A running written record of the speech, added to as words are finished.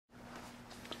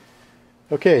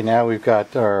Okay, now we've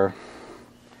got our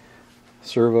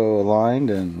servo aligned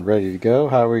and ready to go.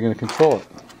 How are we going to control it?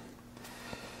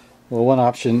 Well, one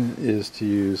option is to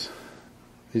use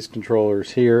these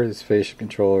controllers here, these fascia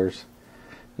controllers,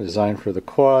 designed for the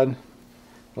quad.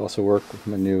 Also work with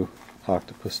my new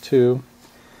Octopus II.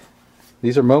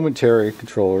 These are momentary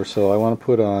controllers, so I want to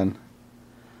put on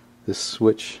this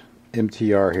switch.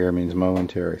 MTR here means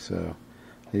momentary, so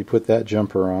you put that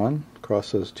jumper on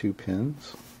across those two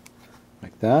pins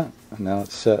like that, and now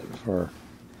it's set for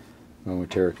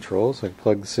momentary control. So I can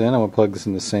plug this in. I want to plug this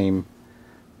in the same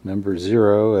number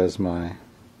 0 as my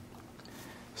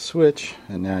switch,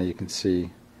 and now you can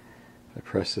see if I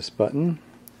press this button,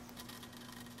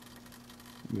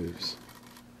 it moves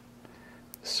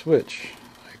the switch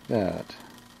like that.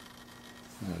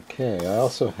 Okay, I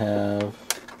also have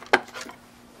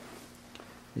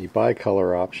the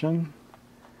bicolor option,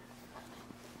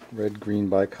 red-green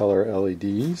bicolor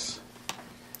LEDs.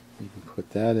 You can put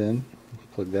that in,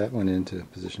 plug that one into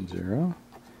position 0.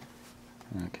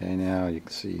 Okay, now you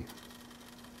can see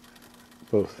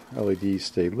both LEDs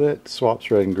stay lit,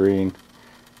 swaps red and green.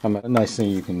 A nice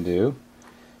thing you can do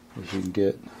is you can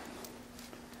get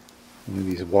one of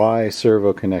these Y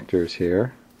servo connectors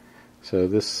here. So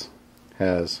this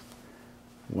has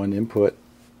one input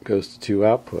goes to two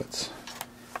outputs.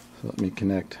 So let me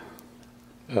connect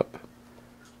up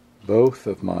both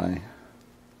of my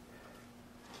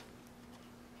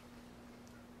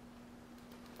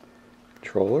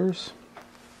controllers.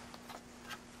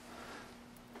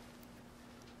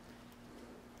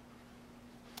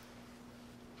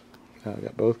 Now I've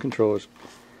got both controllers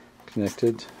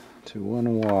connected to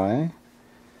one Y.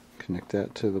 Connect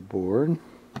that to the board.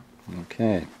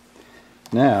 Okay.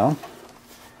 Now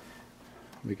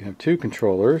we can have two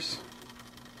controllers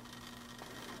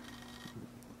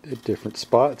at different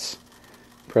spots.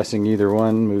 Pressing either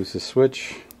one moves the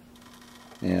switch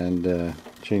and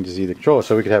changes either controller.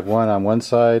 So we could have one on one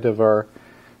side of our,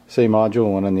 say, module,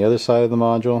 and one on the other side of the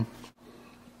module.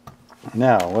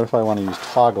 Now, what if I want to use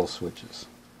toggle switches?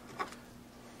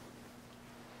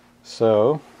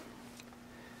 So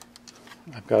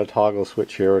I've got a toggle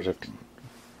switch here which I've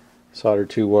soldered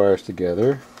two wires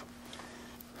together.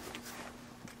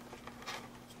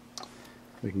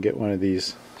 We can get one of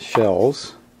these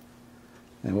shells,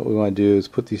 and what we want to do is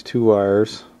put these two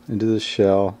wires into the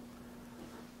shell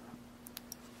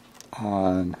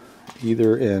on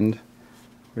either end.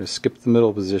 We're going to skip the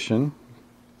middle position,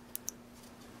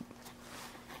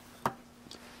 and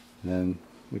then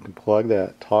we can plug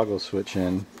that toggle switch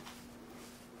in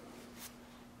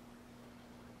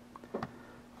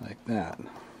like that.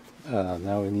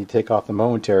 Now we need to take off the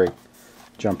momentary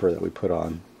jumper that we put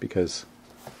on, because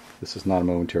this is not a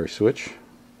momentary switch.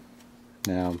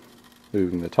 Now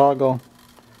moving the toggle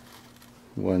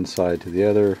one side to the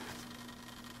other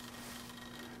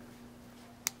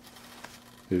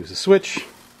moves the switch.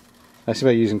 Nice thing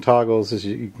about using toggles is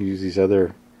you can use these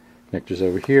other connectors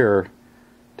over here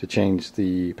to change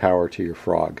the power to your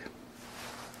frog.